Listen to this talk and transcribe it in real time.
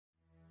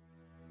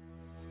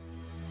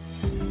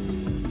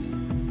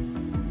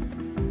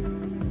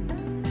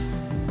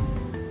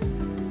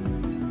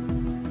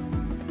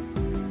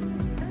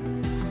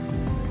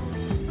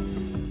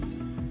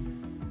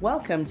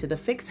Welcome to the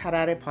Fix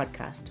Harare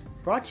podcast,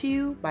 brought to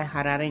you by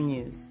Harare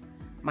News.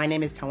 My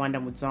name is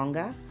Tawanda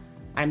Mudzonga.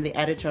 I'm the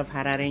editor of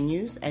Harare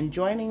News, and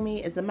joining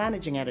me is the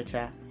managing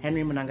editor,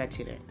 Henry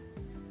Munangatire.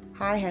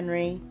 Hi,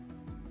 Henry.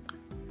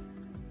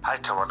 Hi,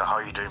 Tawanda. How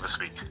are you doing this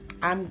week?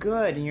 I'm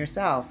good, and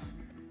yourself?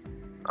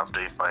 I'm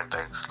doing fine,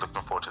 thanks.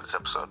 Looking forward to this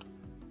episode.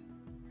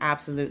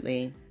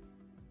 Absolutely.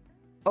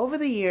 Over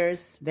the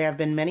years, there have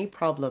been many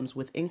problems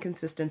with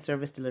inconsistent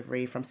service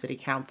delivery from City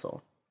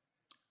Council.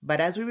 But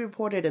as we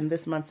reported in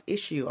this month's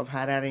issue of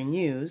Harare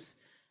News,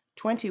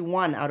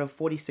 21 out of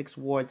 46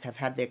 wards have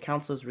had their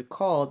councillors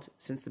recalled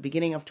since the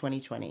beginning of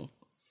 2020.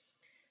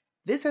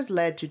 This has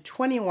led to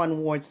 21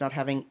 wards not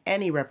having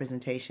any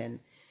representation,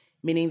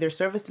 meaning their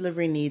service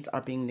delivery needs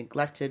are being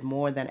neglected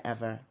more than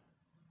ever.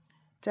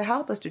 To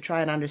help us to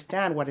try and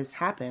understand what has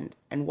happened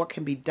and what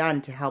can be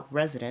done to help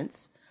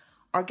residents,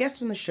 our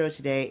guest on the show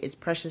today is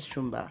Precious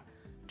Shumba,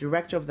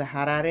 Director of the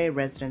Harare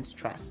Residents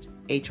Trust,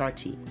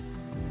 HRT.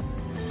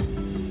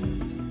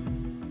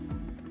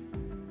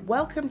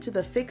 Welcome to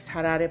the Fix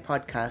Harare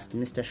podcast,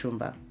 Mr.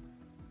 Shumba.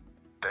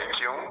 Thank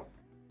you.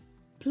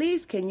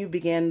 Please, can you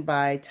begin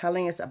by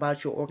telling us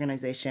about your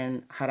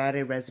organization,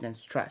 Harare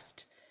Residents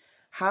Trust?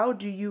 How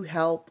do you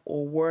help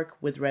or work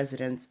with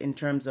residents in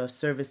terms of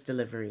service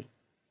delivery?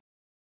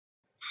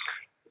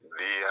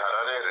 The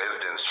Harare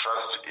Residents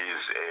Trust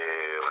is a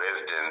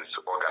residents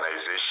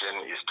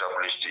organization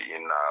established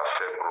in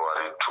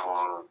February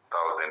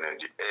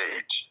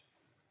 2008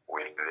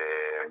 with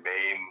the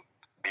main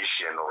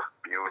mission of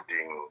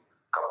building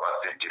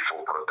capacity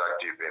for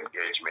productive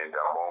engagement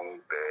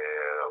among the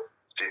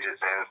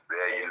citizens,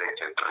 their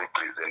elected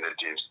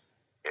representatives,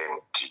 and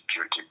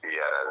duty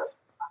bearers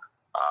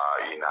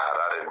in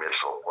Harare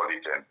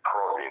Metropolitan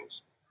Province.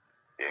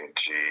 And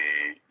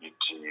it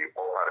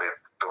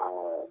operates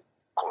through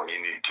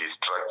community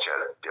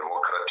structures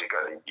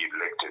democratically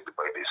elected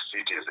by the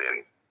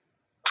citizens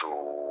to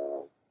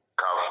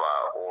cover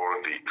all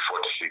the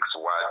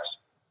 46 wards,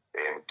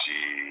 and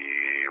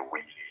we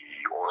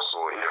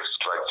also have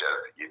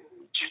structures in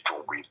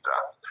Chitungwisa.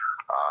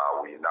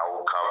 We now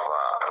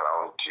cover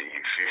around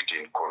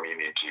 15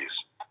 communities,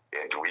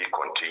 and we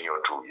continue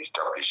to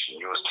establish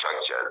new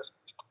structures.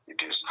 It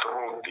is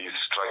through these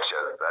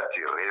structures that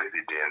the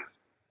residents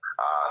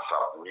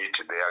submit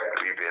their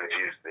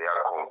grievances, their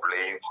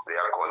complaints,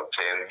 their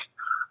concerns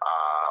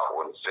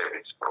on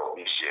service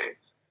provision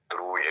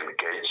through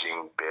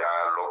engaging their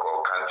local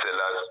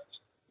councillors,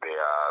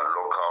 their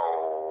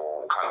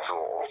local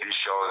council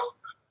officials,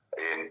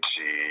 and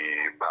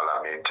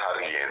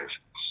parliamentarians.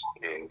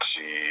 And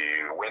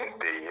when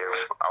they have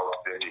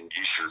outstanding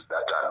issues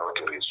that are not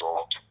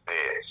resolved,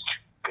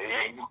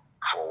 they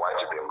forward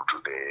them to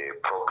the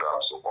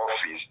programs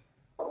office,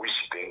 which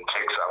then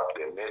takes up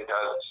the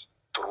matters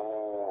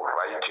through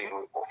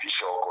writing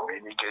official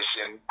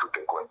communication to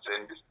the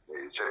concerned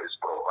service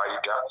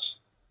provider,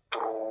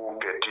 through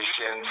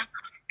petitions,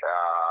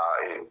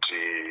 and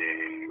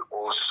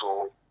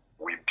also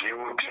we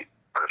build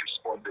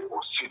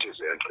responsible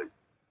citizenry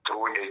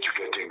through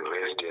educating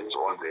residents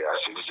on their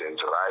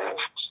citizens'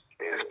 rights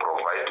as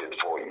provided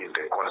for in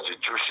the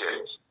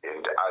Constitution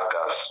and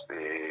others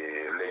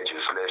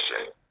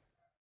legislation.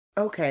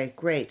 Okay,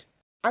 great.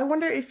 I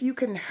wonder if you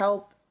can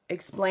help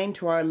explain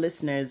to our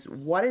listeners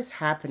what is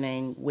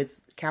happening with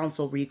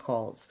council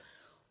recalls.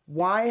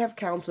 Why have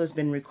councillors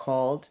been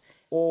recalled,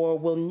 or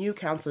will new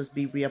councillors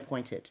be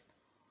reappointed?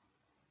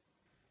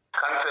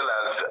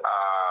 Councillors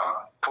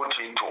are put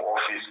into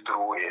office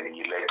through an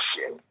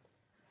election.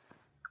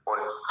 On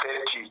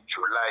 30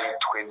 July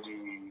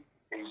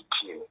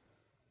 2018,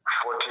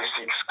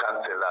 46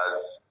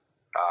 councillors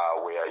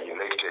were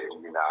elected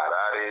in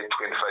Harare,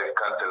 25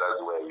 councillors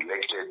were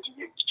elected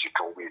in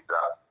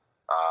Chitungwisa,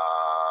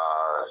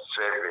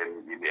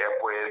 7 in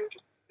Epwet,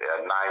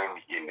 9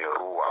 in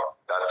Rua.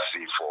 That's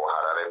it for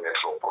Harare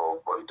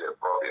Metropolitan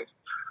Province.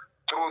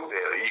 Through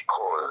the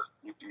recall,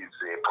 it is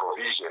a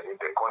provision in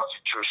the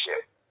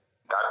Constitution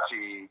that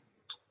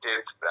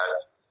states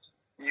that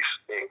if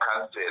a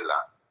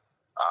councillor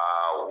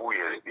who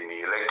has been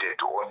elected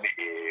on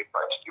a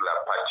particular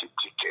party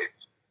ticket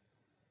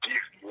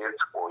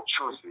deviates or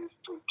chooses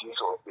to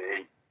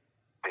disobey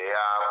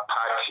their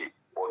party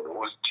on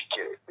whose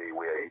ticket they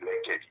were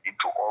elected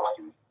into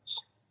office,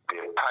 the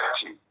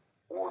party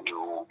would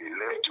be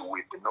left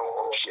with no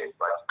option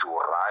but to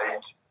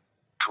write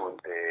to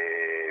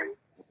the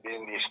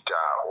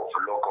Minister of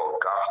Local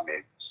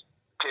Government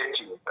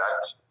stating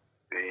that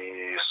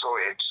the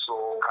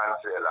so-and-so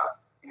councillor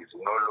is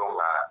no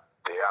longer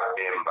their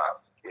member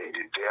and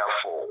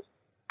therefore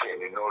can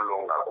no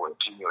longer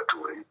continue to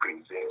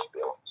represent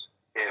them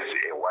as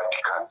a ward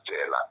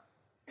councillor.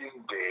 In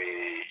the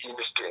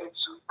instance,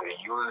 they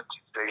used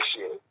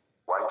section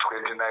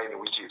 129,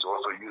 which is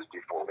also used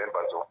for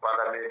members of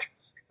parliament,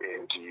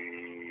 and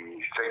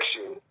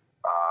section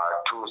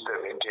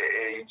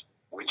 278,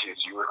 which is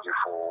used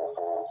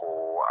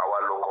for our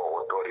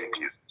local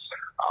authorities.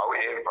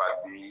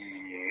 However,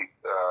 the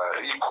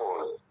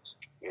recalls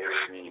have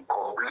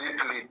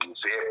completely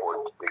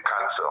disabled the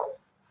council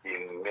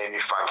in many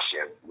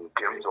functions in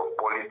terms of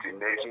policy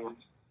lacking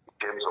in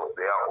terms of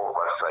their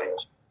oversight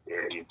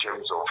and in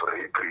terms of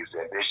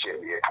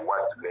representation at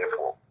what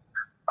level.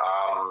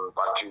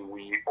 But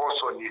we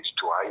also need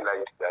to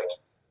highlight that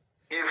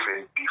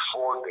even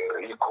before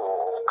the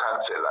recall of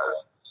councillors,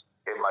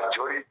 a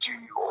majority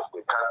of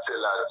the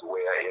councillors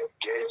were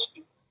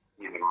engaged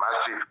in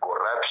massive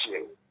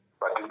corruption,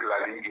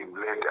 particularly in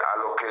land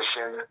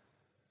allocation,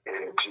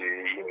 and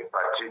in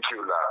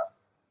particular,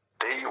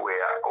 they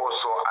were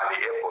also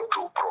unable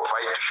to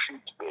provide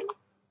feedback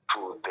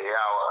to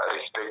their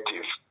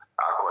respective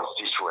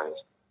constituents.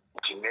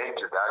 It meant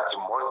that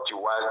most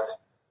wards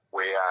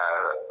were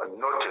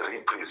not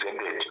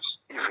represented,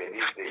 even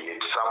if they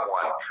had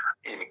someone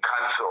in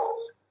council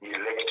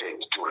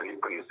elected to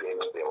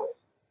represent them.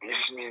 This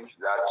means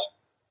that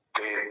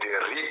the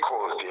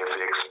recalls have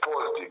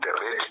exposed the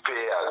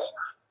ratepayers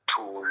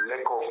to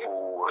lack of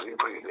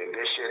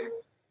representation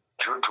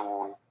due to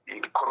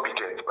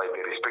incompetence by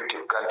the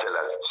respective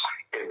councillors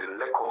and the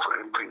lack of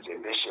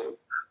representation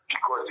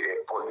because a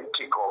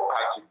political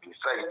party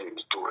decided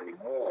to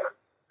remove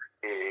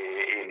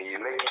an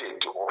elected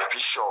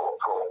official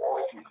from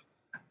office.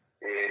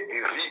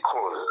 The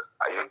recalls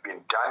have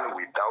been done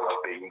without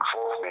the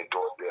involvement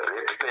of the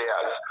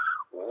ratepayers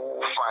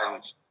who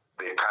fund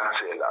the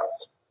councillor.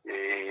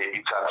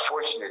 It's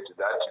unfortunate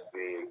that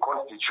the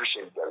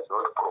constitution does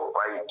not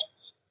provide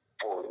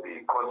for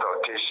the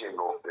consultation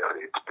of the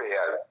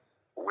ratepayers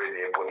when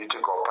a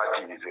political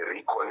party is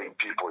recalling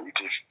people. It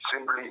is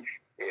simply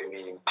an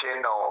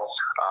internal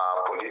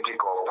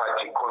political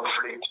party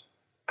conflict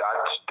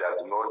that does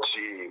not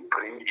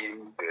bring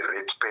in the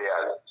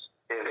ratepayers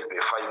as the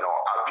final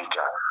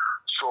arbiter.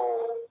 So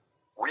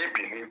we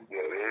believe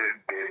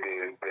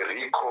the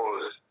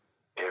recalls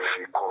have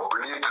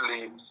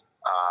completely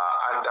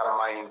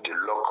undermined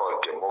local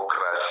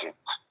democracy.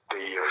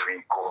 They have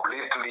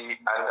completely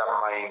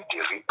undermined the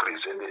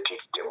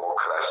representative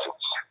democracy.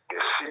 The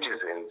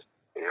citizens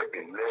have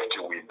been left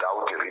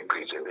without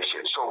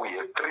representation. So we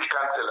have 3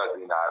 councillors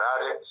in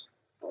Harare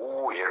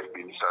who have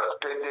been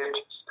suspended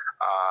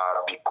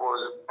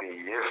because they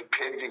have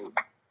pending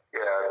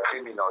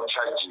criminal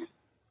charges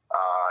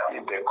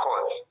in the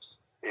courts.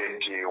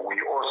 And we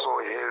also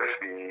have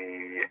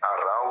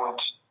around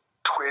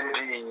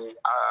 21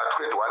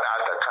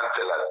 other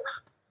councillors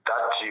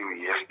that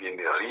have been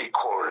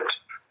recalled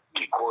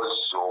because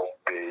of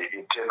the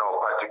internal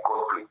party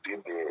conflict in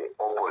the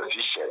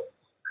opposition.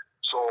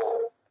 So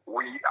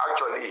we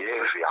actually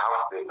have half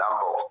the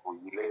number of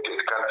elected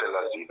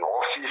councillors in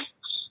office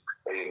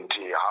and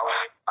half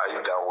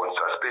either on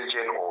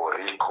suspension or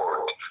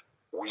recalled,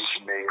 which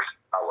makes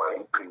our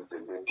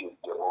representative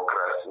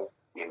democracy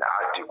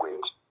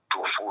inadequate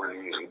to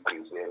fully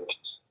represent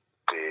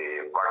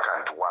the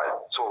vacant ward.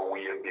 So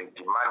we have been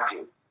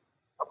demanding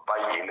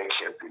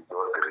by-elections in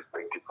those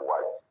respective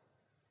wards.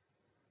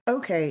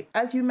 Okay,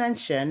 as you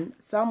mentioned,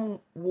 some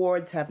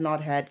wards have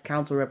not had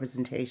council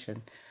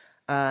representation.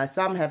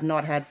 Some have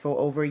not had for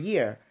over a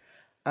year.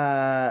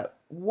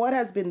 What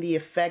has been the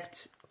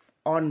effect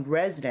on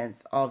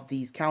residents of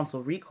these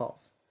council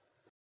recalls?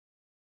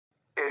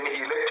 An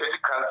elected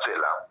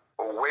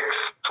councillor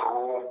works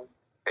through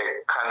a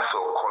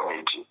council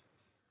committee,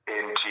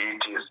 and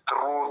it is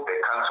through the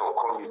council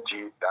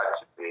committee that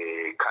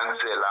the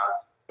councillor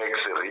makes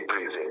a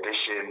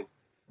representation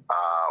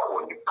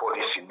on the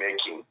policy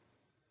making.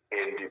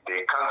 And the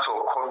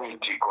council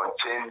committee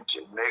concerned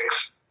makes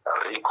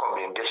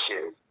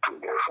recommendations to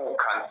the full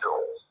council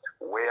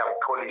where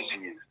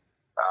policies,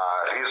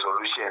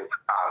 resolutions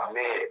are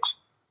made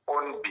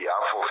on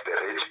behalf of the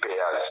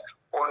ratepayers,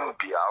 on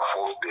behalf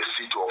of the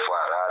city of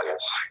Harare.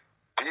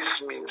 This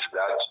means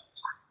that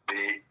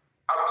the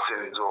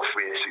absence of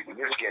a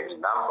significant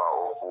number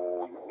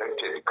of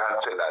elected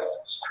councillors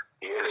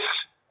has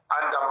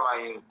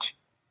undermined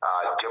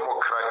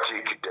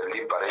democratic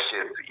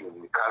deliberations in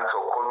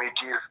council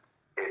committees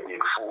and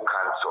in full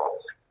council.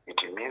 It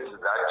means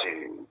that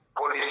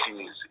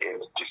policies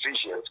and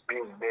decisions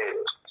being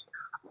made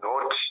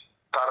not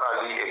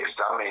thoroughly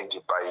examined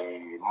by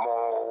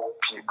more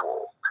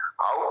people.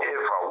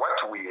 However,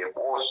 what we have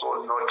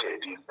also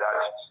noted is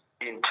that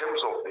in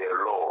terms of the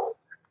law,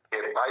 a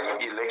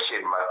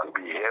by-election must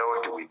be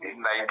held within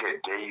 90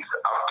 days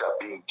after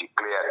being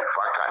declared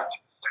vacant.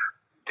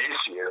 This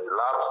has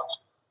lapsed,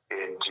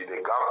 and the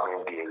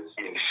government has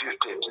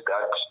insisted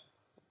that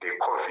the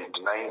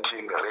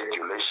COVID-19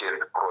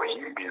 regulations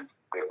prohibit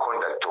the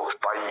conduct of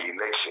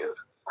by-elections.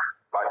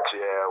 But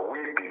we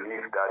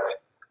believe that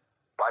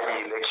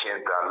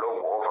by-elections are long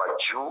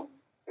overdue.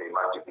 They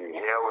must be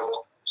held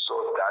so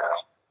that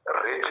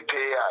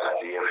ratepayers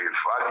have a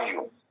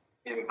value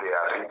in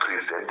their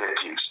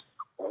representatives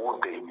who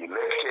they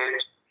elected,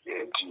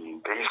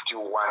 and they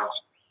still want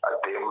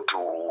them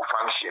to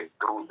function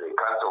through the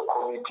council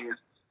committees,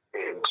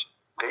 and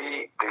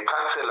the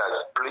councillors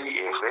play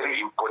a very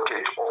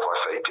important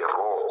oversight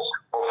role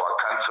over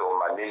council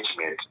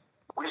management,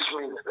 which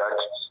means that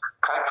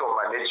council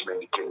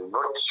management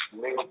cannot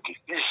make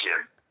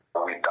decisions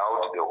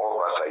without the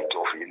oversight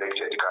of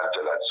elected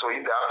councillors. So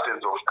in the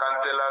absence of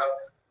councillors,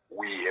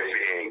 we have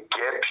a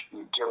gap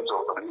in terms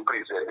of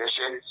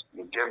representation,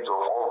 in terms of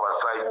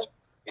oversight,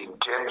 in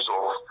terms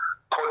of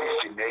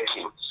policy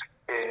making,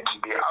 and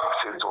the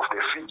absence of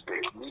the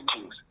feedback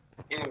meetings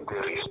in the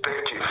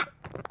respective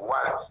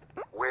ones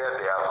where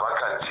there are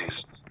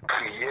vacancies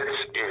creates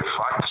a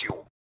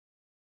vacuum.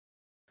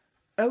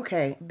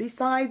 Okay,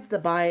 besides the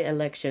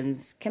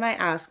by-elections, can I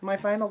ask my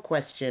final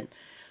question?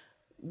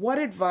 What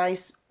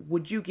advice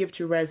would you give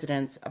to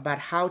residents about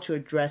how to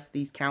address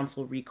these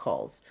council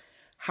recalls?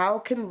 How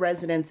can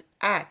residents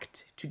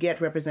act to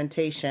get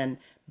representation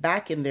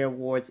back in their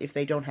wards if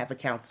they don't have a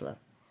councillor?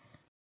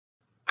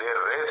 The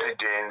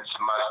residents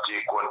must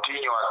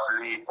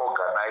continuously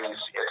organize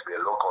at the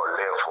local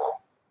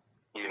level,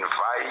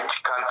 invite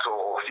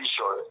council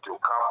officials to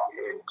come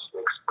and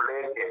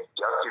explain and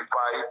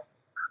justify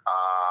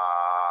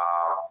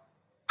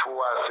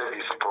poor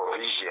service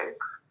provision.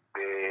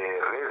 The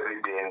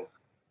residents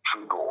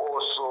should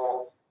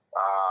also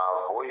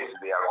voice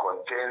their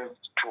concerns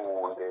to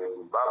the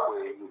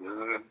Zimbabwe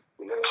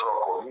Electoral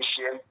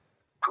Commission,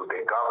 to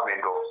the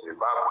government of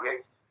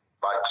Zimbabwe,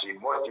 but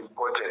most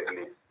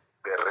importantly,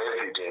 the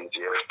residents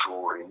have to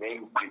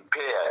remain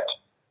prepared,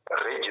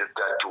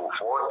 registered to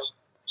vote,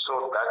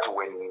 so that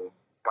when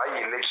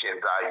by-elections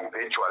are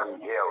eventually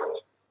held,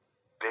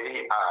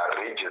 they are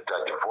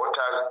registered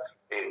voters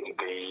and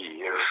they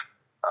have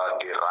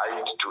the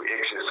right to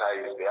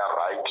exercise their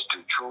right to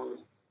choose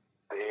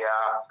their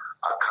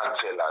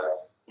councillors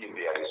in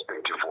their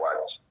respective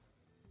wards.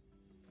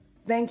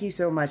 Thank you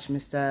so much,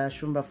 Mr.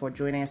 Shumba, for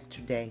joining us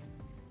today.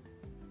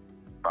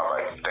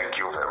 Bye-bye. Thank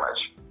you very much.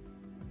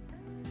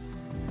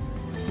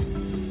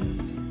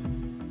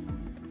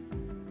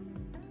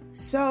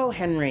 So,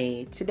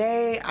 Henry,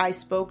 today I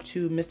spoke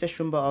to Mr.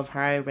 Shumba of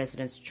Harare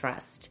Residents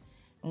Trust.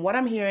 And what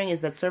I'm hearing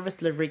is that service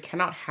delivery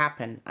cannot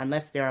happen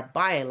unless there are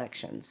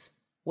by-elections.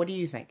 What do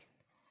you think?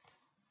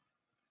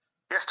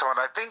 Yes, Tom,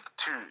 I think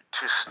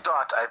to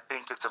start, I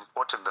think it's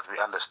important that we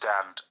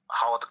understand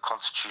how the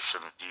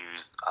Constitution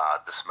views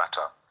this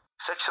matter.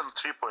 Section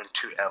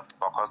 3.2 of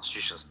our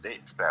Constitution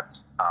states that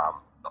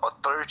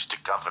authority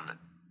to govern,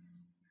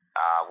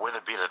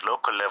 whether be at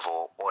local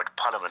level or at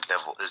parliament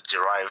level, is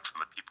derived from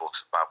the people of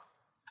Zimbabwe.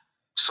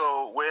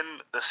 So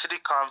when the city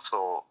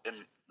council,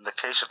 in the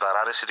case of the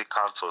Harare City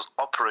Council, is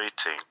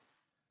operating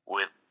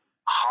with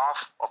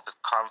half of the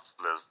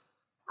councillors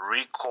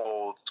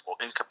recalled or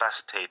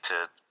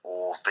incapacitated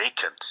or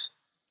vacant,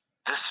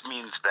 this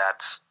means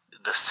that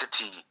the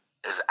city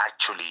is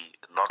actually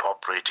not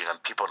operating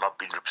and people are not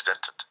being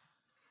represented.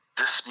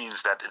 This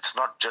means that it's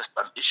not just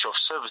an issue of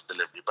service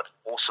delivery, but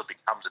it also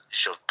becomes an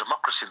issue of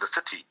democracy in the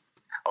city,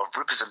 of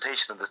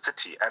representation in the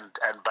city,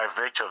 and by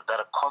virtue of that,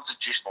 a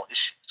constitutional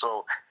issue.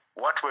 So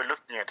what we're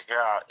looking at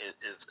here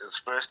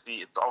is firstly,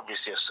 it's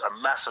obviously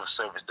a massive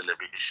service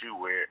delivery issue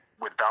where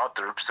without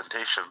the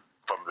representation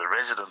from the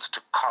residents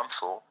to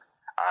council,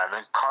 and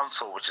then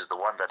council, which is the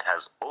one that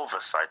has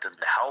oversight and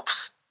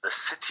helps the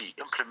city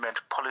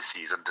implement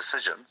policies and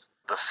decisions,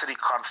 the city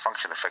can't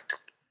function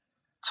effectively.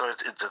 So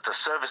it's a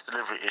service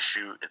delivery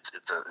issue.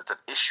 It's an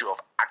issue of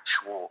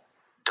actual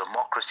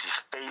democracy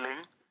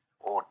failing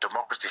or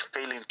democracy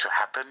failing to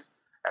happen.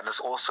 And it's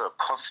also a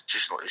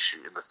constitutional issue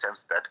in the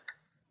sense that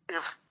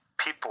if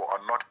people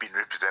are not being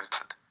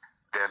represented,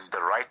 then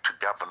the right to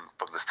govern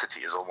from the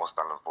city is almost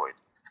null and void.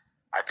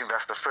 I think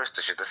that's the first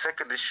issue. The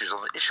second issue is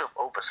on the issue of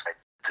oversight.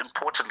 It's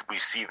important we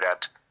see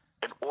that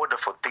in order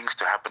for things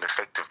to happen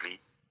effectively,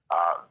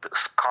 the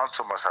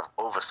council must have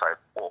oversight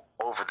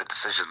over the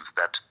decisions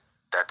that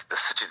the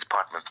city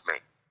departments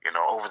make,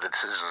 over the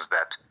decisions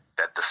that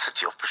the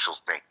city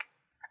officials make.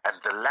 And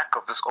the lack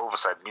of this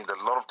oversight means that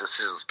a lot of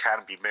decisions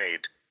can be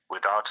made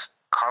without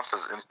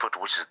councillors' input,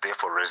 which is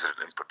therefore resident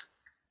input.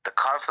 The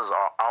councillors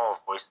are our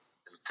voice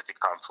in city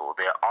council.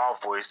 They are our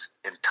voice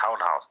in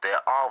townhouse. They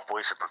are our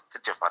voice in the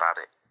city of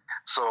Harare.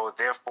 So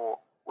therefore,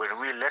 when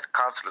we elect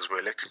councillors, we're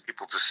electing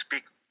people to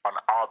speak on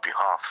our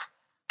behalf,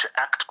 to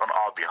act on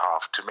our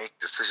behalf, to make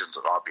decisions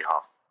on our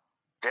behalf.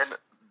 Then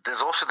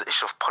there's also the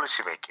issue of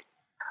policy making.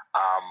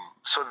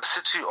 So the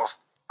city of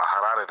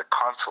Harare,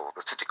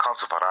 the city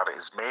council of Harare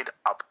is made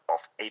up of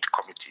 8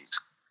 committees.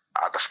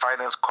 The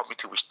finance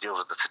committee, which deals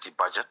with the city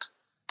budget,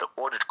 the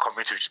audit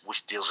committee,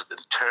 which deals with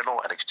internal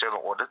and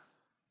external audit,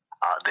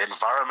 the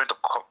environmental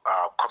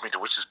committee,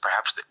 which is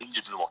perhaps the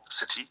engine room of the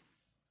city.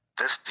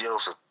 This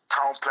deals with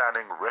town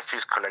planning,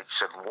 refuse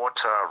collection,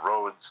 water,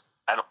 roads,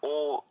 and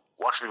all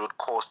what we would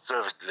call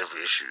service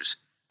delivery issues.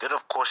 Then,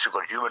 of course, you've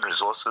got human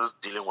resources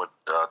dealing with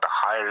the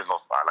hiring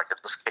of, like in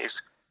this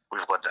case,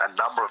 we've got a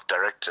number of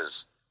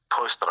directors,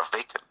 posts that are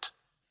vacant.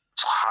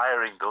 So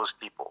hiring those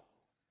people,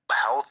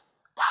 health,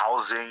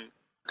 housing,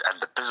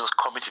 and the business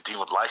committee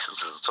dealing with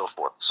licenses and so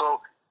forth.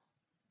 So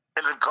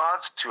in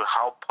regards to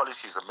how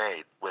policies are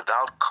made,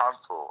 without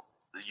council,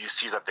 you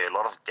see that there are a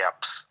lot of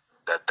gaps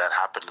that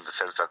happen in the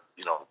sense that,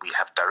 we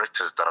have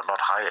directors that are not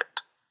hired,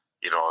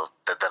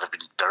 that have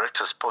been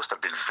directors posts that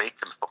have been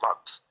vacant for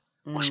months,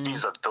 which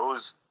means that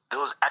those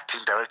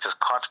acting directors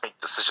can't make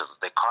decisions.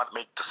 They can't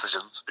make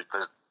decisions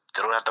because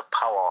they don't have the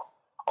power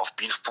of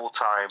being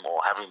full-time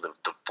or having the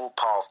full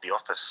power of the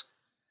office.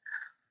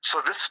 So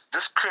this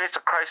creates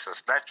a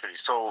crisis naturally.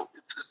 So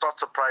it's not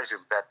surprising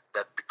that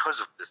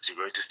because of this, you're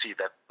going to see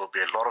that there'll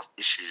be a lot of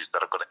issues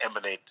that are going to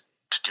emanate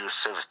to do with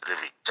service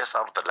delivery, just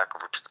out of the lack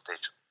of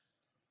representation.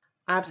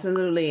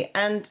 Absolutely.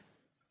 And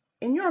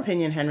in your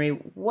opinion, Henry,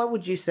 what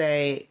would you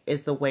say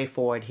is the way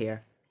forward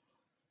here?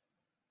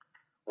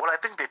 Well, I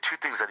think there are two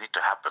things that need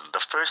to happen. The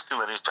first thing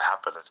that needs to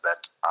happen is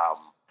that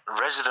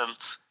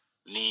residents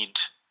need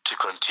to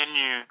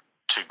continue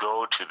to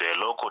go to their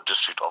local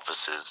district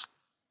offices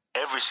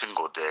every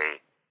single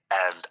day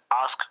and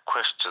ask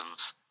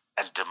questions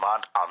and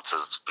demand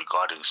answers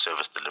regarding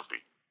service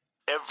delivery.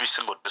 Every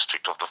single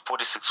district of the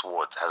 46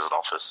 wards has an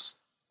office.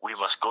 We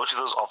must go to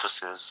those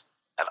offices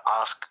and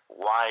ask,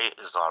 why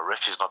is our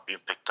refuse not being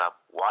picked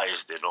up? Why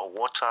is there no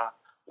water?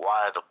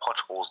 Why are the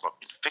potholes not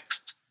being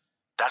fixed?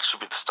 That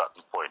should be the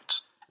starting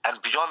point. And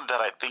beyond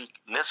that, I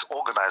think let's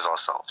organize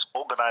ourselves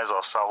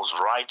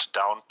right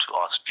down to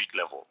our street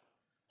level.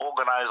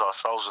 Organize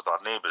ourselves with our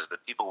neighbors, the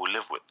people we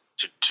live with,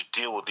 to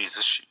deal with these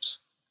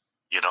issues,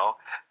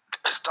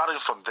 starting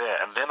from there.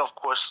 And then, of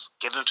course,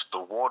 get into the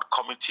ward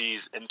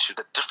committees, into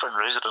the different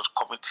resident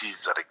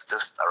committees that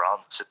exist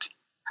around the city,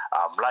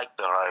 like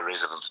the Harare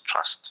Residents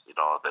Trust.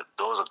 That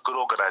those are good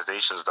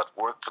organizations that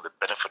work for the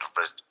benefit of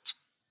residents.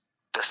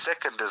 The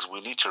second is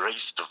we need to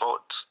register to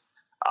vote.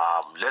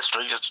 Let's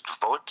register to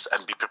vote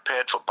and be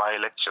prepared for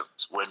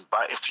by-elections.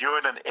 If you're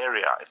in an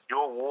area, if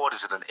your ward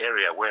is in an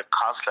area where a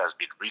councillor has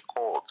been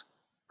recalled,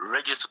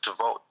 register to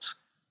vote.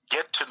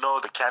 Get to know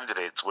the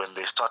candidates when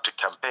they start to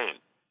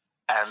campaign.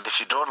 And if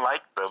you don't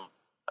like them,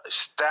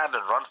 stand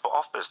and run for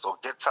office, or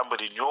get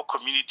somebody in your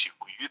community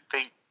who you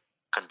think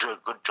can do a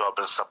good job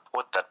and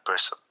support that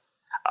person.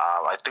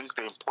 I think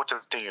the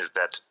important thing is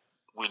that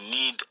we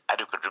need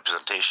adequate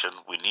representation.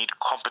 We need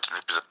competent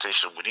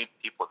representation. We need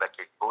people that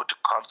can go to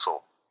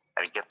council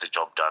and get the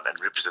job done and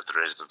represent the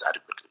residents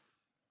adequately.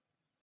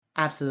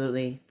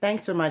 Absolutely.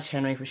 Thanks so much,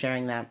 Henry, for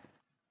sharing that.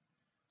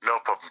 No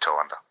problem,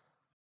 Tawanda.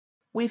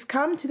 We've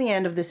come to the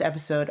end of this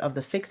episode of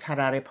the Fix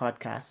Harare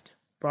podcast,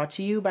 brought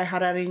to you by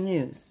Harare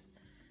News.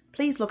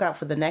 Please look out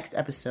for the next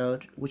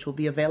episode, which will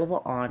be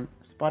available on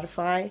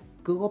Spotify,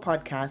 Google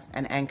Podcasts,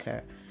 and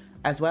Anchor,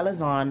 as well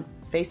as on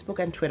Facebook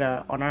and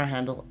Twitter on our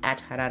handle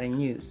 @Harare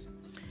News.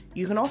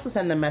 You can also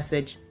send the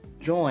message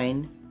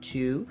JOIN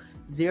to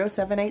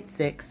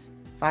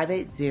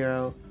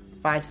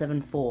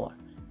 0786-580-574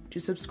 to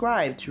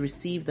subscribe to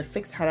receive the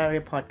Fix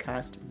Harare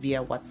podcast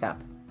via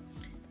WhatsApp.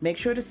 Make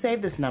sure to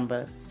save this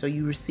number so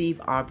you receive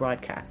our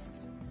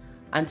broadcasts.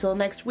 Until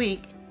next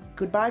week,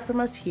 goodbye from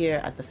us here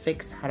at the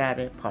Fix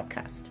Harare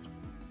podcast.